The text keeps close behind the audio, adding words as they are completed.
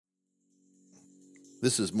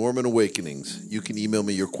This is Mormon Awakenings. You can email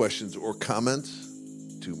me your questions or comments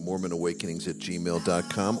to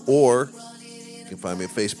mormonawakenings@gmail.com, or you can find me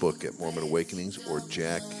on Facebook at Mormon Awakenings or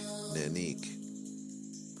Jack Nanique.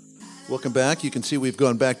 Welcome back. You can see we've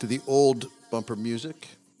gone back to the old bumper music.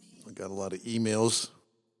 I got a lot of emails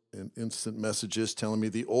and instant messages telling me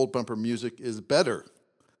the old bumper music is better.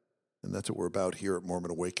 And that's what we're about here at Mormon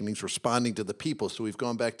Awakenings, responding to the people. So we've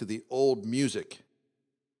gone back to the old music.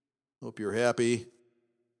 Hope you're happy.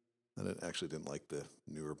 I actually didn't like the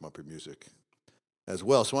newer bumper music as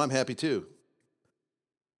well, so I'm happy too.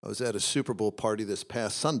 I was at a Super Bowl party this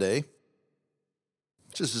past Sunday.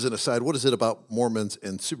 Just as an aside, what is it about Mormons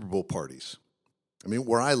and Super Bowl parties? I mean,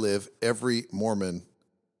 where I live, every Mormon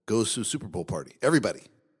goes to a Super Bowl party. Everybody.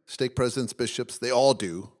 Stake presidents, bishops, they all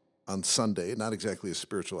do on Sunday. Not exactly a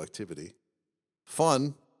spiritual activity.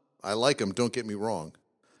 Fun. I like them, don't get me wrong.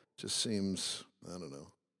 Just seems, I don't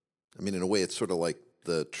know. I mean, in a way, it's sort of like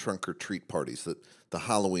the trunk or treat parties, the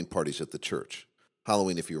Halloween parties at the church.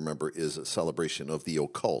 Halloween, if you remember, is a celebration of the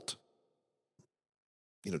occult.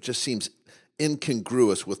 You know, just seems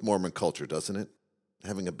incongruous with Mormon culture, doesn't it?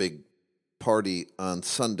 Having a big party on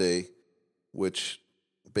Sunday, which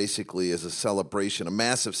basically is a celebration, a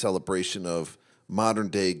massive celebration of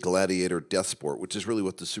modern-day gladiator death sport, which is really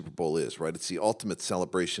what the Super Bowl is, right? It's the ultimate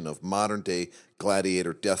celebration of modern-day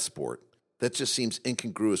gladiator death sport. That just seems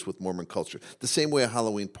incongruous with Mormon culture. The same way a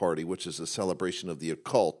Halloween party, which is a celebration of the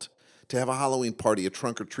occult, to have a Halloween party, a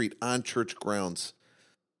trunk or treat on church grounds.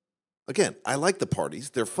 Again, I like the parties.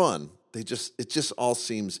 They're fun. It just all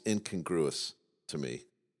seems incongruous to me.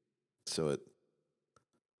 So it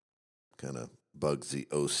kind of bugs the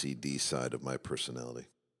OCD side of my personality.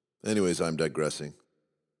 Anyways, I'm digressing.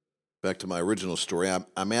 Back to my original story.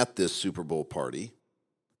 I'm at this Super Bowl party.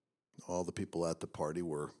 All the people at the party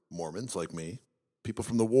were Mormons like me. People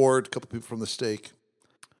from the ward, a couple people from the stake.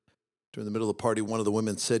 During the middle of the party, one of the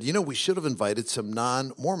women said, "You know, we should have invited some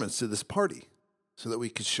non-Mormons to this party so that we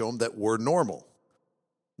could show them that we're normal."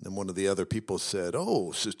 And then one of the other people said,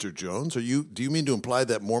 "Oh, Sister Jones, do you mean to imply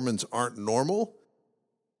that Mormons aren't normal?"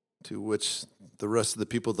 To which the rest of the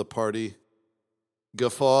people at the party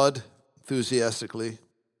guffawed enthusiastically.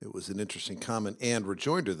 It was an interesting comment and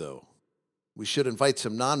rejoinder, though. We should invite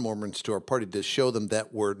some non-Mormons to our party to show them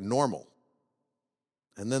that we're normal.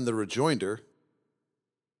 And then the rejoinder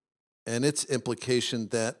and its implication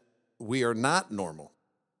that we are not normal.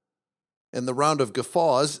 And the round of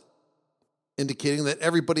guffaws indicating that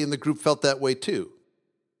everybody in the group felt that way too.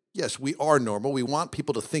 Yes, we are normal. We want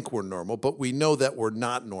people to think we're normal, but we know that we're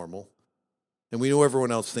not normal. And we know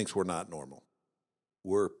everyone else thinks we're not normal.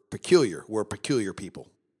 We're peculiar. We're peculiar people.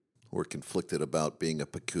 We're conflicted about being a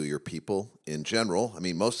peculiar people in general. I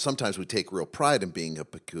mean, sometimes we take real pride in being a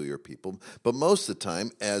peculiar people, but most of the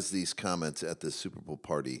time, as these comments at the Super Bowl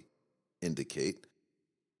party indicate,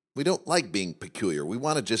 we don't like being peculiar. We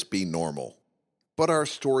want to just be normal. But our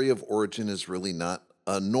story of origin is really not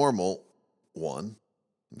a normal one.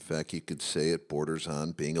 In fact, you could say it borders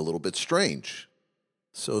on being a little bit strange.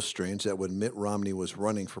 So strange that when Mitt Romney was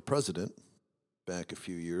running for president back a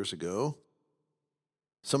few years ago,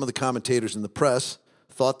 some of the commentators in the press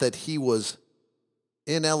thought that he was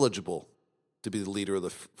ineligible to be the leader of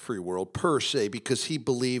the free world per se because he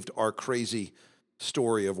believed our crazy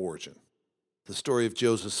story of origin, the story of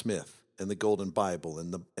Joseph Smith and the Golden Bible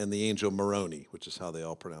and the angel Moroni, which is how they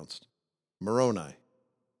all pronounced Moroni.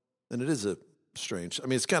 And it is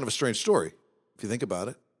it's kind of a strange story if you think about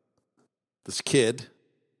it. This kid,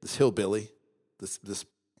 this hillbilly, this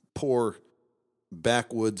poor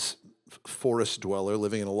backwoods forest dweller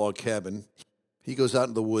living in a log cabin. He goes out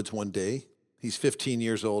in the woods one day. He's 15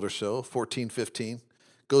 years old or so, 14, 15.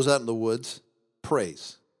 Goes out in the woods,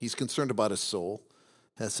 prays. He's concerned about his soul,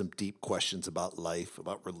 has some deep questions about life,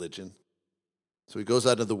 about religion. So he goes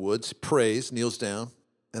out into the woods, prays, kneels down,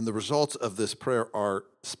 and the results of this prayer are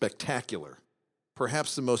spectacular.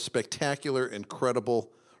 Perhaps the most spectacular,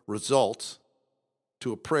 incredible results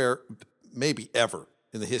to a prayer maybe ever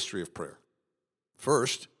in the history of prayer.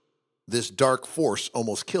 First, this dark force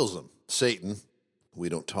almost kills him, Satan. We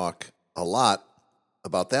don't talk a lot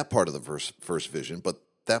about that part of the first vision, but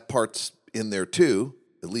that part's in there too,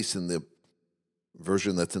 at least in the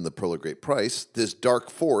version that's in the Pearl of Great Price. This dark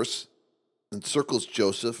force encircles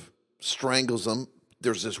Joseph, strangles him.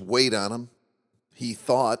 There's this weight on him. He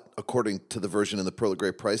thought, according to the version in the Pearl of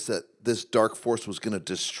Great Price, that this dark force was going to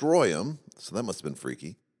destroy him, so that must have been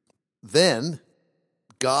freaky. Then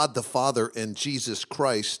God the Father and Jesus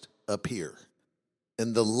Christ appear,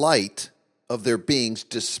 and the light of their beings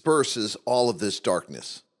disperses all of this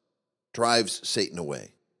darkness, drives Satan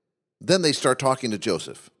away. Then they start talking to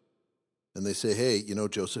Joseph. And they say, hey,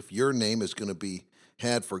 Joseph, your name is going to be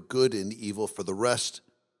had for good and evil for the rest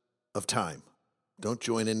of time. Don't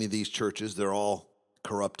join any of these churches. They're all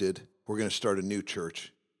corrupted. We're going to start a new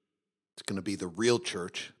church. It's going to be the real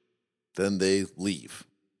church. Then they leave.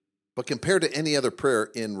 But compared to any other prayer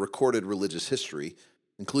in recorded religious history,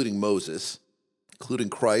 including Moses, including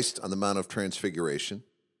Christ on the Mount of Transfiguration,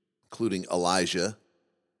 including Elijah,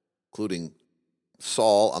 including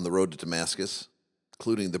Saul on the road to Damascus,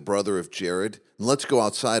 including the brother of Jared, and let's go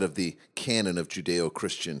outside of the canon of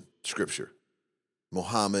Judeo-Christian scripture.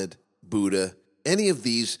 Muhammad, Buddha, any of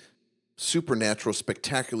these supernatural,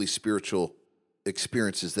 spectacularly spiritual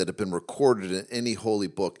experiences that have been recorded in any holy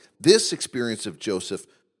book, this experience of Joseph,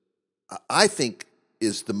 I think,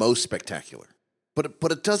 is the most spectacular.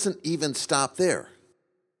 But it doesn't even stop there.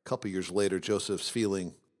 A couple years later, Joseph's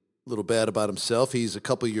feeling a little bad about himself. He's a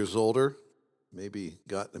couple years older, maybe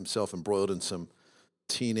got himself embroiled in some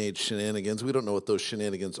teenage shenanigans. We don't know what those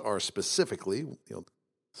shenanigans are specifically.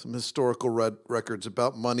 Some historical records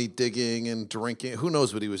about money digging and drinking. Who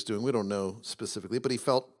knows what he was doing? We don't know specifically, but he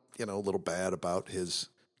felt, a little bad about his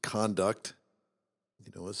conduct,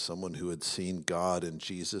 as someone who had seen God and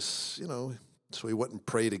Jesus, so he went and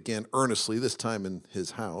prayed again earnestly, this time in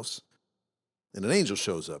his house. And an angel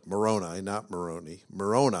shows up, Moroni, not Moroni.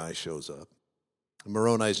 Moroni shows up.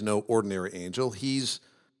 Moroni is no ordinary angel. He's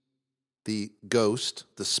the ghost,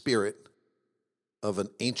 the spirit of an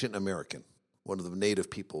ancient American, one of the native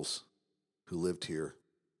peoples who lived here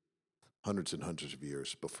hundreds and hundreds of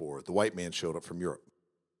years before the white man showed up from Europe.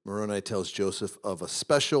 Moroni tells Joseph of a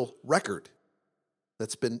special record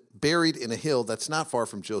that's been buried in a hill that's not far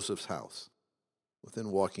from Joseph's house,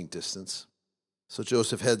 within walking distance. So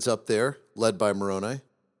Joseph heads up there, led by Moroni,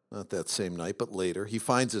 not that same night, but later. He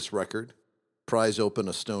finds this record, pries open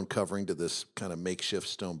a stone covering to this kind of makeshift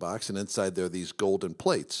stone box, and inside there are these golden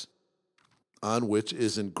plates on which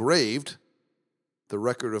is engraved the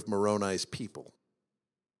record of Moroni's people.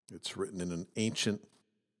 It's written in an ancient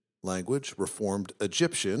language, Reformed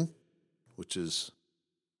Egyptian, which is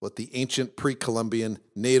what the ancient pre-Columbian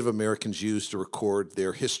Native Americans used to record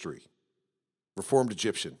their history. Reformed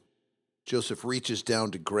Egyptian. Joseph reaches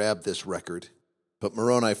down to grab this record, but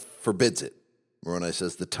Moroni forbids it. Moroni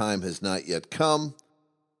says, the time has not yet come,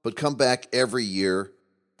 but come back every year,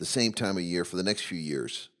 the same time of year for the next few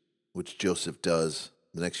years, which Joseph does.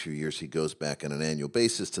 The next few years he goes back on an annual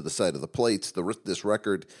basis to the site of the plates, this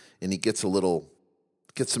record, and he gets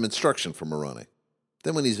some instruction from Moroni.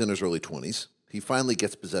 Then when he's in his early 20s, he finally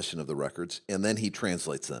gets possession of the records, and then he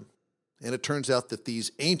translates them. And it turns out that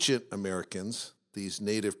these ancient Americans, these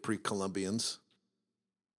native pre-Columbians,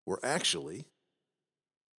 were actually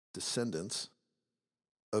descendants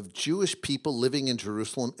of Jewish people living in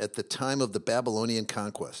Jerusalem at the time of the Babylonian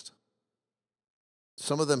conquest.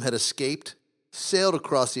 Some of them had escaped, sailed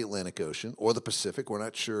across the Atlantic Ocean or the Pacific. We're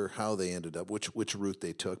not sure how they ended up, which route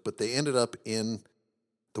they took, but they ended up in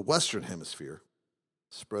the Western Hemisphere,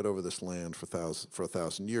 spread over this land for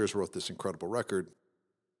 1,000 years, wrote this incredible record.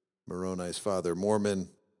 Moroni's father, Mormon,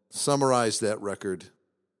 summarized that record.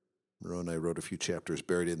 Moroni wrote a few chapters,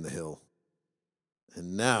 buried it in the hill.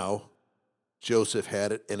 And now Joseph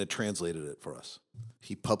had it and had translated it for us.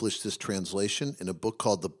 He published this translation in a book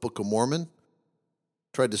called the Book of Mormon.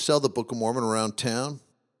 Tried to sell the Book of Mormon around town,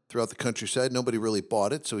 throughout the countryside. Nobody really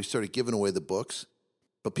bought it, so he started giving away the books.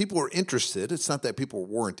 But people were interested. It's not that people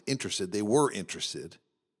weren't interested. They were interested.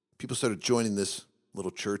 People started joining this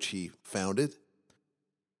little church he founded.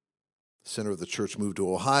 The center of the church moved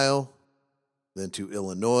to Ohio, then to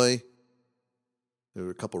Illinois. There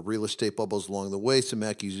were a couple of real estate bubbles along the way, some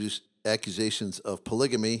accusations of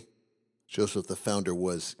polygamy. Joseph, the founder,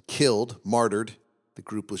 was killed, martyred. The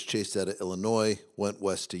group was chased out of Illinois, went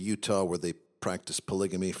west to Utah, where they practiced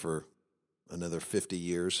polygamy for another 50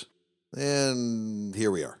 years. And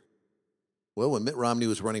here we are. Well, when Mitt Romney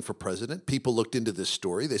was running for president, people looked into this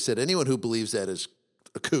story. They said anyone who believes that is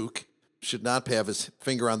a kook should not have his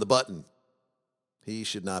finger on the button. He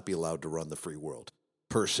should not be allowed to run the free world,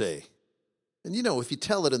 per se. And if you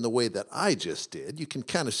tell it in the way that I just did, you can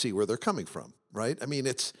kind of see where they're coming from, right? I mean,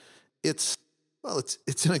 it's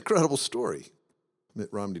an incredible story. Mitt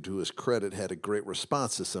Romney, to his credit, had a great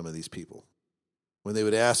response to some of these people. When they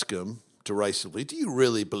would ask him derisively, do you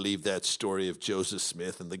really believe that story of Joseph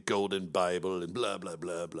Smith and the Golden Bible and blah, blah,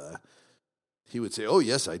 blah, blah? He would say, oh,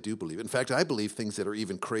 yes, I do believe it. In fact, I believe things that are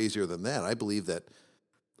even crazier than that. I believe that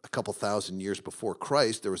a couple thousand years before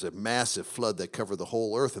Christ, there was a massive flood that covered the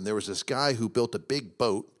whole earth, and there was this guy who built a big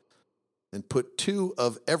boat and put 2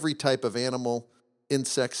 of every type of animal,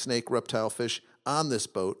 insect, snake, reptile, fish, on this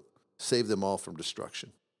boat, saved them all from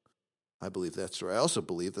destruction. I believe that story. I also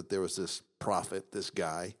believe that there was this prophet, this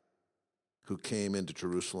guy, who came into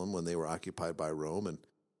Jerusalem when they were occupied by Rome and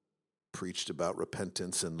preached about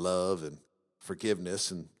repentance and love and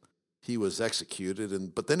forgiveness, and he was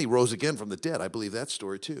executed, but then he rose again from the dead. I believe that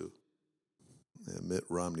story too. And Mitt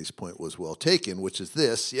Romney's point was well taken, which is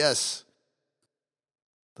this: yes,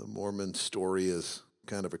 the Mormon story is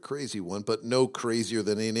kind of a crazy one, but no crazier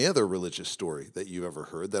than any other religious story that you've ever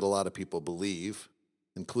heard that a lot of people believe,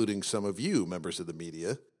 including some of you, members of the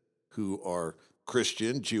media, who are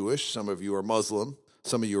Christian, Jewish, some of you are Muslim,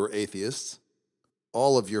 some of you are atheists.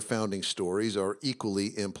 All of your founding stories are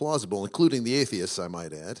equally implausible, including the atheists, I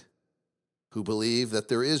might add, who believe that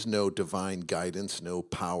there is no divine guidance, no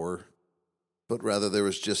power, but rather there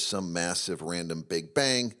was just some massive random Big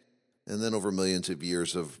Bang, and then over millions of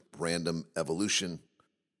years of random evolution,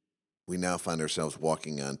 we now find ourselves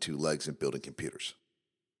walking on two legs and building computers.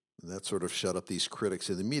 And that sort of shut up these critics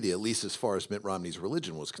in the media, at least as far as Mitt Romney's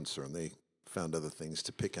religion was concerned. They found other things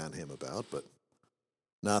to pick on him about, but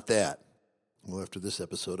not that. Well, after this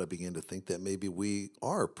episode, I began to think that maybe we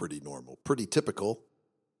are pretty normal, pretty typical.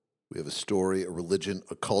 We have a story, a religion,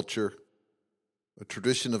 a culture, a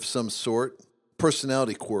tradition of some sort,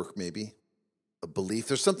 personality quirk maybe, a belief.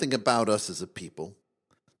 There's something about us as a people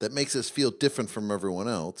that makes us feel different from everyone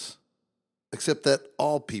else, except that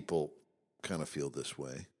all people kind of feel this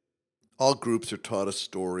way. All groups are taught a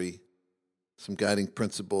story, some guiding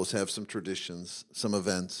principles, have some traditions, some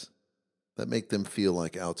events that make them feel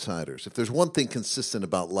like outsiders. If there's one thing consistent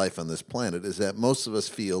about life on this planet, is that most of us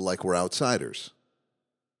feel like we're outsiders.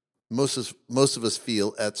 Most of us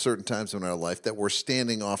feel at certain times in our life that we're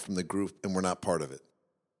standing off from the group and we're not part of it.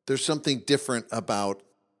 There's something different about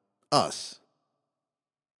us.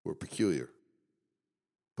 We're peculiar.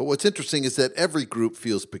 But what's interesting is that every group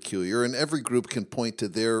feels peculiar, and every group can point to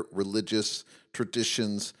their religious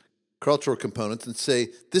traditions, cultural components, and say,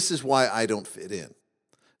 this is why I don't fit in.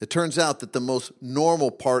 It turns out that the most normal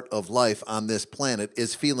part of life on this planet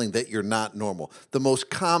is feeling that you're not normal. The most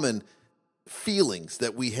common feelings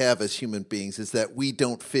that we have as human beings is that we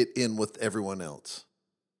don't fit in with everyone else.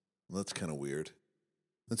 Well, that's kind of weird.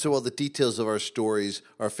 And so while the details of our stories,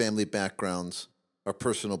 our family backgrounds, our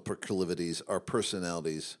personal proclivities, our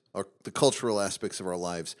personalities, the cultural aspects of our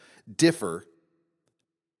lives differ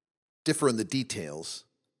in the details,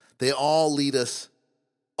 they all lead us,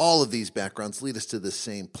 all of these backgrounds lead us to the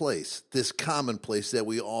same place, this common place that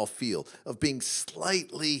we all feel, of being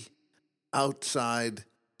slightly outside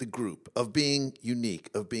the group, of being unique,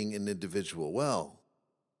 of being an individual. Well,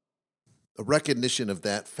 a recognition of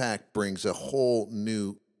that fact brings a whole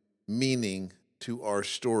new meaning to our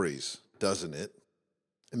stories, doesn't it?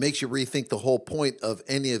 It makes you rethink the whole point of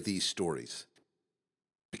any of these stories.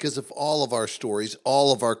 Because if all of our stories,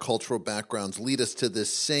 all of our cultural backgrounds lead us to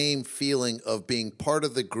this same feeling of being part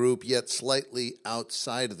of the group, yet slightly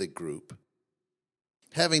outside of the group,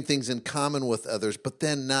 having things in common with others, but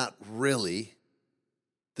then not really,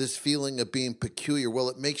 this feeling of being peculiar, well,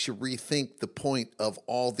 it makes you rethink the point of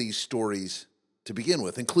all these stories to begin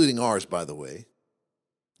with, including ours, by the way.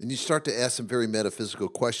 And you start to ask some very metaphysical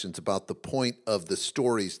questions about the point of the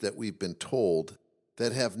stories that we've been told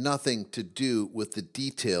that have nothing to do with the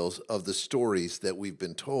details of the stories that we've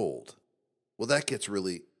been told. Well, that gets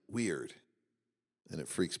really weird, and it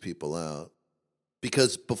freaks people out.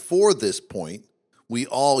 Because before this point, we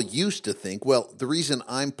all used to think, well, the reason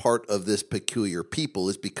I'm part of this peculiar people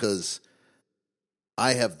is because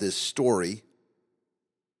I have this story,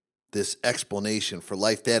 this explanation for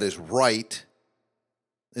life that is right,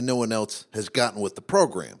 and no one else has gotten with the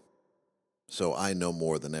program. So I know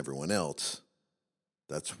more than everyone else.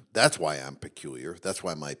 That's why I'm peculiar. That's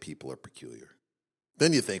why my people are peculiar.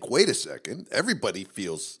 Then you think, wait a second, everybody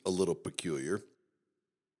feels a little peculiar.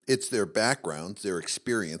 It's their backgrounds, their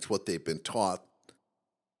experience, what they've been taught,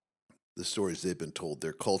 the stories they've been told,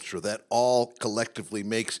 their culture, that all collectively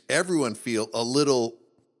makes everyone feel a little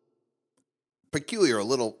peculiar, a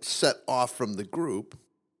little set off from the group.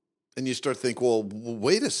 And you start to think, well,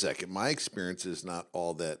 wait a second, my experience is not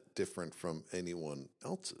all that different from anyone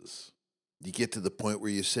else's. You get to the point where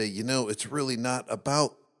you say, it's really not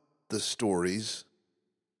about the stories.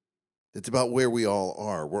 It's about where we all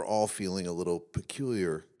are. We're all feeling a little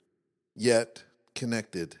peculiar, yet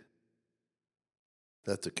connected.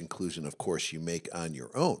 That's a conclusion, of course, you make on your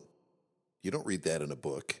own. You don't read that in a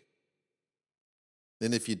book.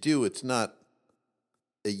 And if you do, it's not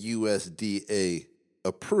a USDA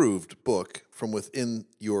approved book from within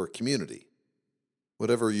your community,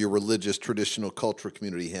 whatever your religious, traditional, cultural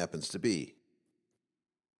community happens to be.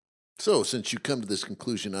 So, since you come to this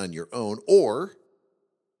conclusion on your own, or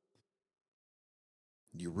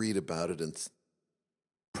You read about it and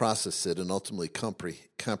process it and ultimately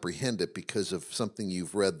comprehend it because of something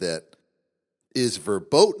you've read that is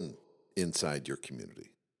verboten inside your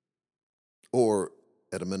community, or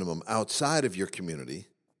at a minimum outside of your community,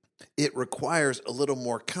 it requires a little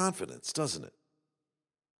more confidence, doesn't it?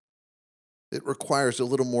 It requires a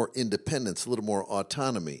little more independence, a little more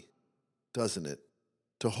autonomy, doesn't it,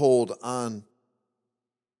 to hold on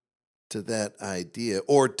to that idea?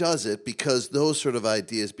 Or does it, because those sort of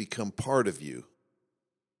ideas become part of you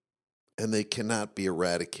and they cannot be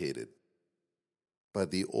eradicated by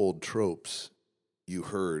the old tropes you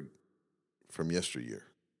heard from yesteryear?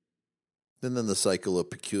 And then the cycle of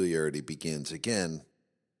peculiarity begins again,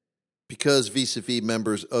 because vis-a-vis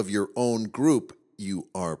members of your own group, you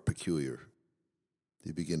are peculiar.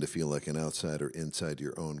 You begin to feel like an outsider inside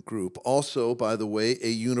your own group. Also, by the way, a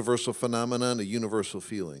universal phenomenon, a universal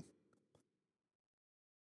feeling.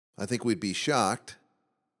 I think we'd be shocked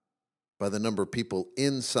by the number of people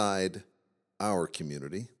inside our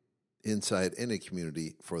community, inside any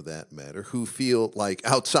community for that matter, who feel like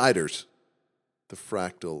outsiders. The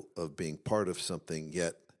fractal of being part of something,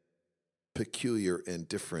 yet peculiar and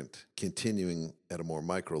different, continuing at a more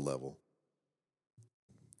micro level.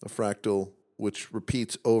 A fractal which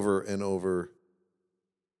repeats over and over.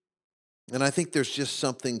 And I think there's just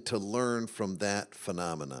something to learn from that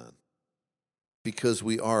phenomenon, because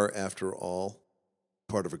we are, after all,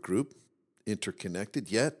 part of a group,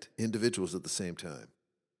 interconnected, yet individuals at the same time.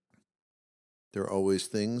 There are always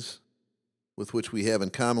things with which we have in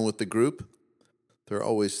common with the group. There are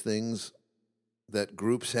always things that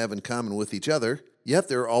groups have in common with each other, yet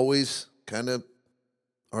there are always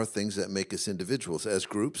are things that make us individuals as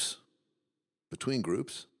groups, between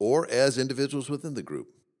groups, or as individuals within the group.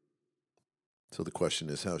 So the question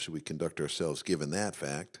is, how should we conduct ourselves given that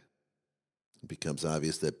fact? It becomes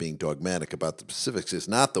obvious that being dogmatic about the specifics is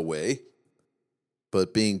not the way,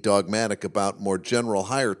 but being dogmatic about more general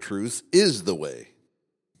higher truths is the way.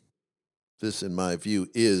 This, in my view,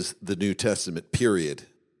 is the New Testament, period.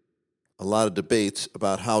 A lot of debates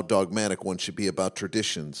about how dogmatic one should be about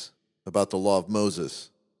traditions, about the law of Moses,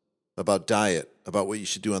 about diet, about what you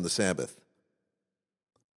should do on the Sabbath.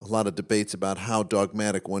 A lot of debates about how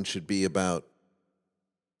dogmatic one should be about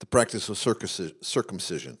the practice of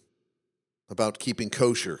circumcision, about keeping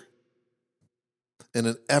kosher, in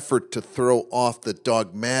an effort to throw off the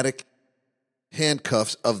dogmatic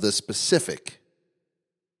handcuffs of the specific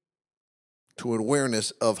to an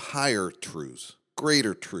awareness of higher truths,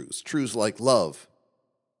 greater truths, truths like love,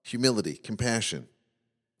 humility, compassion,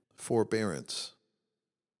 forbearance.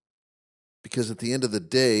 Because at the end of the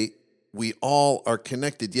day, we all are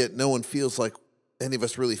connected, yet no one feels like any of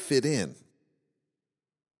us really fit in.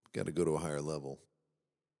 Got to go to a higher level.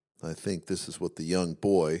 I think this is what the young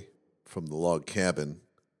boy from the log cabin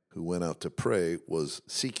who went out to pray was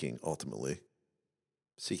seeking, ultimately,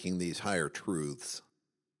 seeking these higher truths.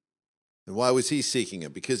 And why was he seeking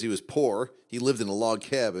it? Because he was poor. He lived in a log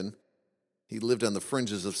cabin. He lived on the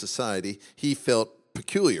fringes of society. He felt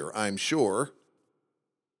peculiar, I'm sure.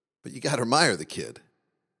 But you got to admire the kid.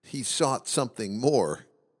 He sought something more.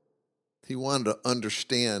 He wanted to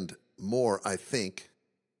understand more, I think.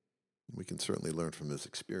 We can certainly learn from his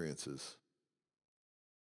experiences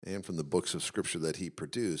and from the books of Scripture that he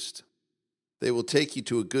produced. They will take you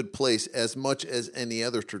to a good place as much as any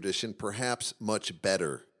other tradition, perhaps much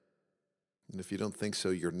better. And if you don't think so,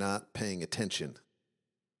 you're not paying attention.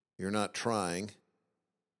 You're not trying.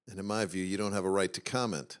 And in my view, you don't have a right to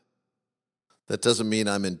comment. That doesn't mean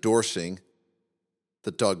I'm endorsing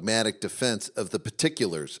the dogmatic defense of the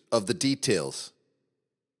particulars, of the details.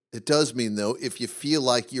 It does mean, though, if you feel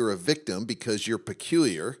like you're a victim because you're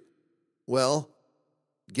peculiar, well,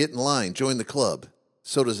 get in line, join the club.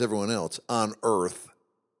 So does everyone else on earth.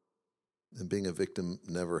 And being a victim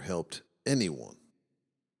never helped anyone.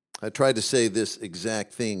 I tried to say this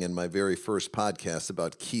exact thing in my very first podcast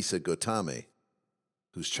about Kisa Gotame,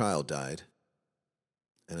 whose child died.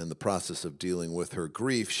 And in the process of dealing with her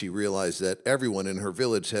grief, she realized that everyone in her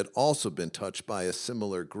village had also been touched by a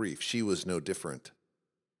similar grief. She was no different.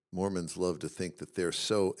 Mormons love to think that they're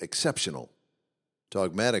so exceptional.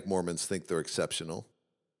 Dogmatic Mormons think they're exceptional.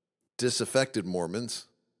 Disaffected Mormons,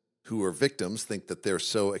 who are victims, think that they're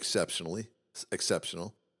so exceptionally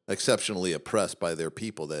oppressed by their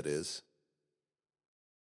people, that is.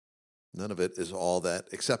 None of it is all that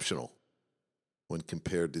exceptional when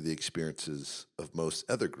compared to the experiences of most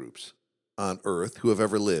other groups on earth who have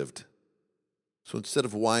ever lived. So instead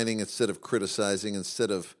of whining, instead of criticizing,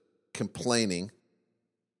 instead of complaining,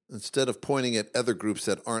 instead of pointing at other groups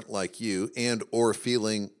that aren't like you and or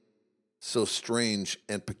feeling so strange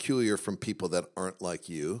and peculiar from people that aren't like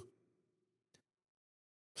you.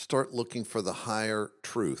 Start looking for the higher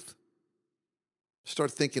truth.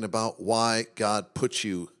 Start thinking about why God put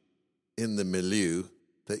you in the milieu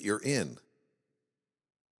that you're in.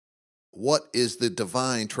 What is the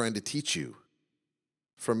divine trying to teach you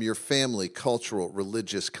from your family, cultural,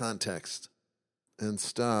 religious context? And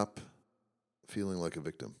stop feeling like a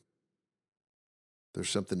victim.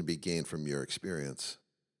 There's something to be gained from your experience,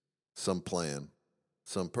 some plan,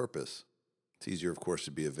 some purpose. It's easier, of course,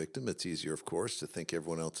 to be a victim. It's easier, of course, to think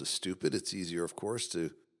everyone else is stupid. It's easier, of course,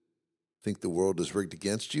 to think the world is rigged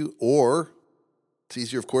against you. Or it's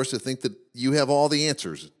easier, of course, to think that you have all the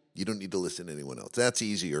answers. You don't need to listen to anyone else. That's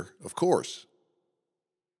easier, of course.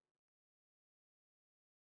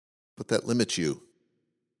 But that limits you.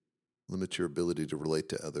 Limits your ability to relate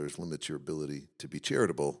to others. Limits your ability to be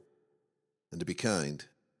charitable and to be kind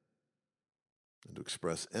and to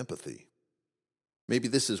express empathy. Maybe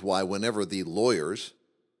this is why whenever the lawyers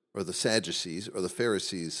or the Sadducees or the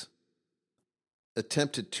Pharisees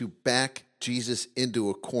attempted to back Jesus into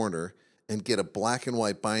a corner and get a black and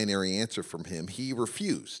white binary answer from him, he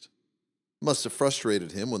refused. Must have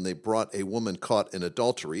frustrated him when they brought a woman caught in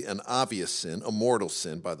adultery, an obvious sin, a mortal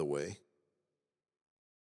sin, by the way.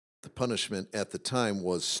 The punishment at the time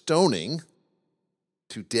was stoning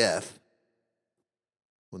to death.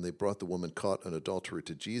 When they brought the woman caught in adultery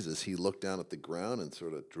to Jesus, he looked down at the ground and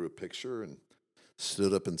sort of drew a picture and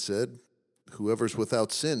stood up and said, "Whoever's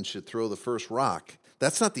without sin should throw the first rock."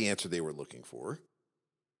 That's not the answer they were looking for.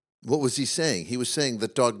 What was he saying? He was saying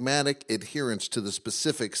that dogmatic adherence to the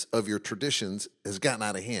specifics of your traditions has gotten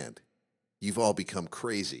out of hand. You've all become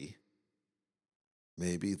crazy.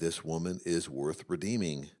 Maybe this woman is worth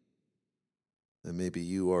redeeming. And maybe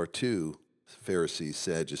you are too, Pharisees,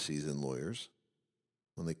 Sadducees, and lawyers.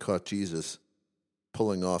 When they caught Jesus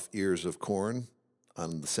pulling off ears of corn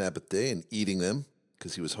on the Sabbath day and eating them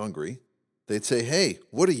because he was hungry, they'd say, "Hey,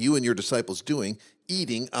 what are you and your disciples doing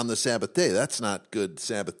eating on the Sabbath day? That's not good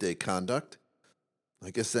Sabbath day conduct." I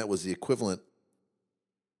guess that was the equivalent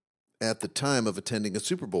at the time of attending a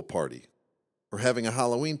Super Bowl party or having a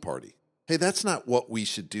Halloween party. Hey, that's not what we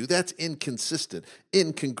should do. That's inconsistent,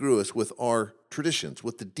 incongruous with our traditions,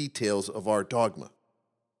 with the details of our dogma.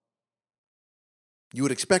 You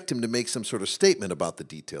would expect him to make some sort of statement about the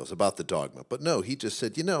details, about the dogma. But no, he just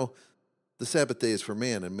said, the Sabbath day is for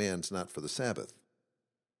man and man's not for the Sabbath,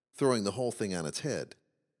 throwing the whole thing on its head.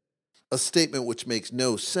 A statement which makes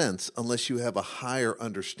no sense unless you have a higher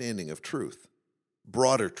understanding of truth,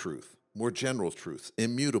 broader truth, more general truths,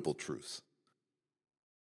 immutable truths.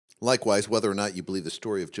 Likewise, whether or not you believe the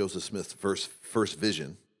story of Joseph Smith's first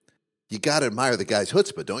vision, you got to admire the guy's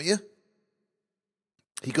chutzpah, don't you?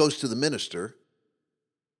 He goes to the minister,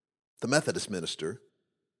 the Methodist minister,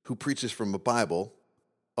 who preaches from a Bible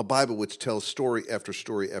which tells story after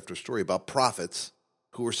story after story about prophets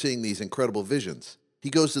who were seeing these incredible visions.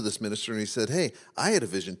 He goes to this minister and he said, "Hey, I had a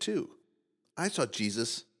vision too. I saw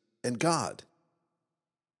Jesus and God."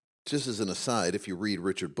 Just as an aside, if you read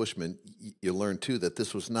Richard Bushman, you learn too that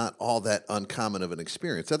this was not all that uncommon of an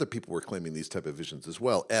experience. Other people were claiming these type of visions as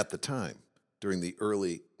well at the time, during the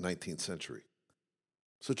early 19th century.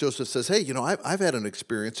 So Joseph says, "Hey, I've had an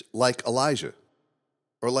experience like Elijah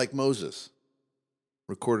or like Moses,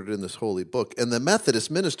 recorded in this holy book." And the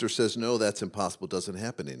Methodist minister says, "No, that's impossible. It doesn't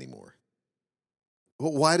happen anymore."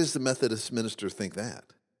 Well, why does the Methodist minister think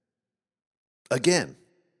that? Again,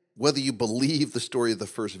 whether you believe the story of the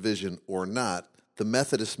first vision or not, the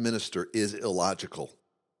Methodist minister is illogical.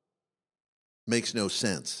 Makes no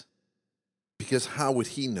sense. Because how would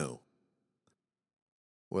he know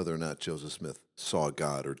whether or not Joseph Smith saw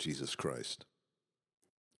God or Jesus Christ?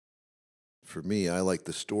 For me, I like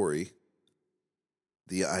the story,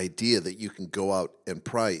 the idea that you can go out and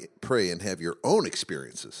pray and have your own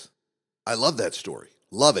experiences. I love that story.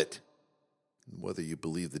 Love it. Whether you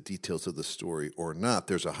believe the details of the story or not,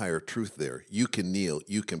 there's a higher truth there. You can kneel,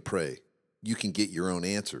 you can pray, you can get your own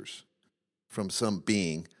answers from some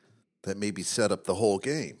being that maybe set up the whole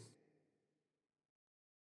game.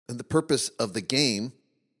 And the purpose of the game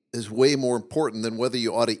is way more important than whether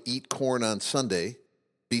you ought to eat corn on Sunday,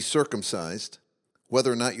 be circumcised,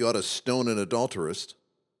 whether or not you ought to stone an adulteress.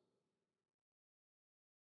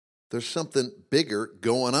 There's something bigger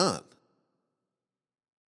going on.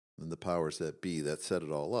 And the powers that be that set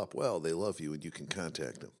it all up, well, they love you and you can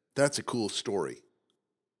contact them. That's a cool story.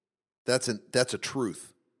 That's a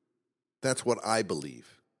truth. That's what I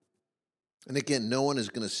believe. And again, no one is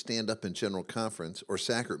going to stand up in general conference or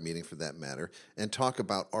sacrament meeting for that matter and talk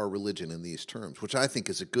about our religion in these terms, which I think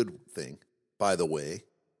is a good thing, by the way,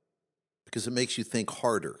 because it makes you think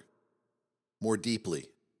harder. more deeply,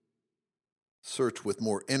 search with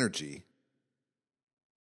more energy,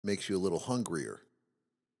 makes you a little hungrier.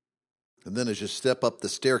 And then as you step up the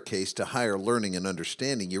staircase to higher learning and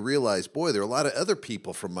understanding, you realize, boy, there are a lot of other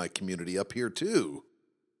people from my community up here too.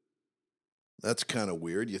 That's kind of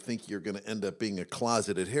weird. You think you're going to end up being a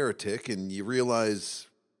closeted heretic, and you realize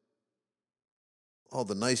all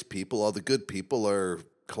the nice people, all the good people are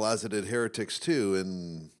closeted heretics too.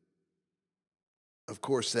 And of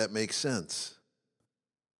course that makes sense,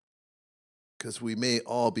 because we may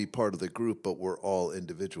all be part of the group, but we're all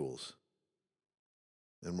individuals.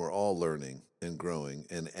 And we're all learning and growing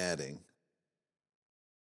and adding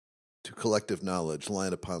to collective knowledge,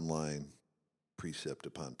 line upon line, precept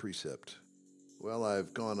upon precept. Well,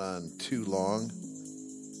 I've gone on too long.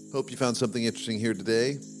 Hope you found something interesting here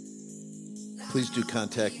today. Please do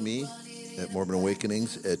contact me at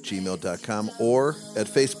MormonAwakenings@gmail.com or at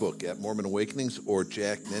Facebook at Mormon Awakenings or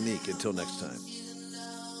Jack Nenique. Until next time.